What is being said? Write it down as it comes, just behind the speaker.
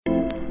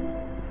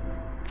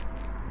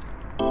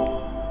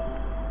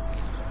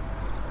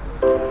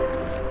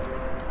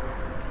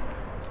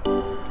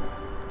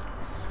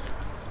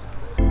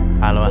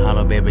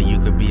baby, you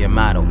could be a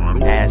model.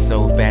 Ass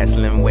so fat,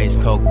 slim waist,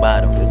 Coke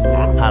bottle.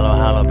 Holla,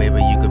 holla,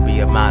 baby, you could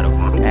be a model.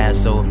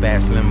 Ass so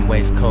fat, slim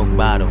waist, Coke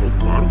bottle.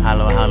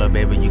 Holla, holla,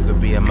 baby, you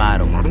could be a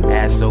model.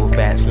 Ass so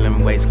fat,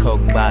 slim waist,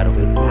 Coke bottle.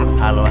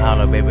 Holla,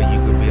 holla, baby, you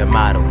could be a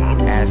model.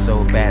 Ass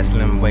so fat,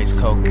 slim waist,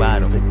 Coke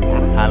bottle.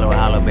 Holla,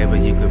 holla, baby,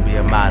 you could be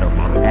a model.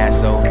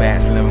 Ass so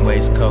fat, slim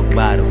waist, Coke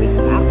bottle.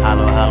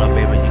 Holla, holla,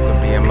 baby, you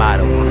could be a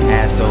model.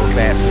 Ass so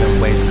fat,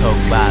 slim waist,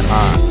 Coke bottle.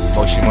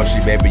 Moshi, moshi,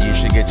 baby, you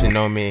should get to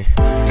know me.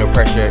 No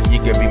pressure, you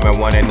could be my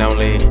one and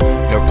only.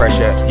 No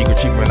pressure, you could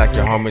treat me like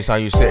your homie. Saw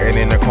you sitting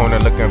in the corner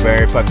looking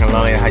very fucking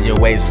lonely. How your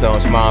waist so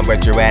small,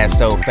 but your ass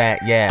so fat,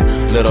 yeah.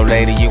 Little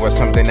lady, you are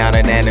something out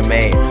of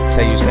anime.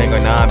 Say you single,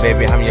 nah,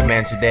 baby, I'm your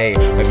man today.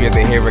 If you're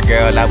the hero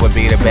girl, I would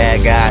be the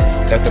bad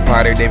guy. Left the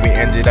party, then we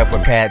ended up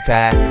with pad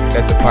thai.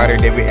 Left the party,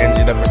 then we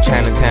ended up in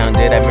Chinatown.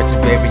 Did I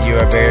mention, baby, you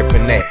are very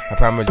finesse. I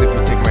promise if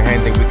you take my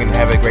hand, then we can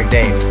have a great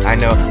day. I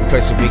know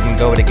places we can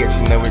go to get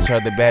to know each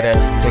other better.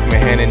 Take my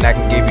hand and I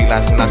can give you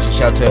lots and lots of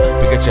shelter.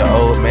 Forget your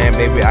old man,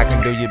 baby, I can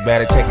do you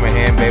better. Take my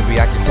hand, baby,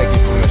 I can take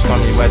you from the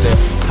stormy weather.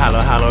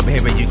 Holla, holla,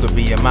 baby, you could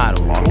be a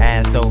model.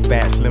 Ass so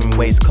fat, slim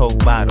waist, Coke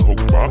bottle.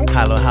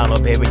 Holla,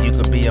 holla, baby, you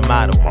could be a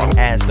model.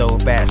 Ass so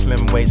fat,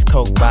 slim waist,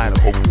 Coke bottle.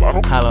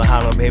 Holla,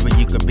 holla, baby,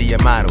 you could be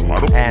a model.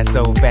 Ass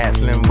so fat,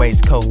 slim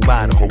waist, Coke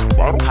bottle.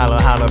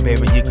 Holla, holla,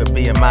 baby, you could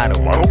be a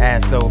model.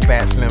 Ass so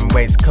fat, slim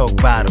waist, Coke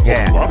bottle.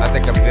 Yeah, I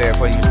think I'm good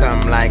for you,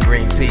 something like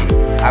green tea.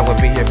 I will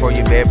be here for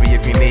you, baby,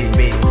 if you need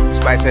me.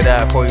 Spice it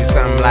up for you,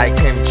 something like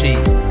kimchi.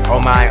 Oh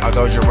my, are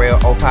those your real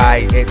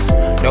opie? It's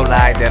no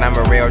lie that I'm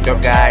a real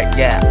dope guy,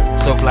 yeah.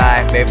 So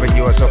fly, baby,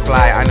 you are so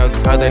fly. I know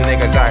these other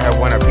niggas out here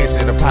want a piece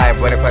of the pie,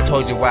 but if I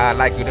told you why I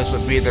like you, this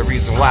would be the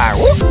reason why.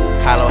 Woo!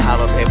 Hollow,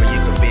 hollow, baby, you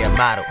could be a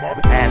model.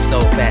 Ass so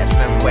fat,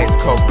 slim waist,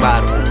 Coke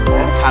bottle.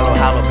 Hollow,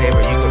 hollow,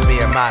 baby, you could be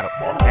a model.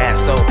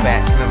 Ass so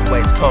fat, slim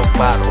waist, Coke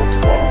bottle.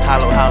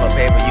 Hollow, hollow,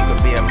 baby, you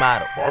could be a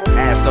model.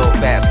 Ass so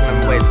fat,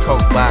 slim waist,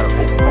 Coke bottle.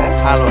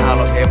 Hollow,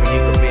 hollow, baby,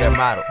 you could be a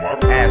model.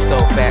 Ass so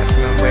fat,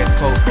 slim waist,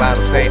 Coke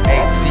bottle. Say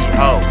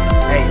ATO,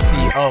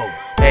 ATO,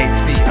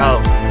 ATO,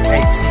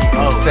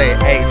 ATO. Say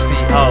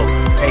ATO,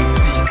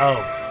 ATO,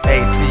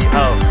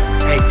 ATO,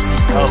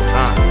 ATO.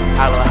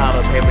 Holla,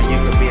 holla, baby, you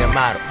could be a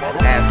model.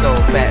 Ass so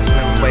fat,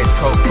 slim waist,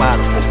 Coke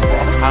bottle.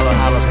 Holla,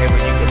 holla, baby,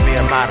 you could be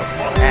a model.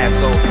 Ass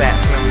so fat,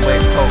 slim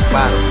waist, Coke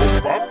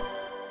bottle.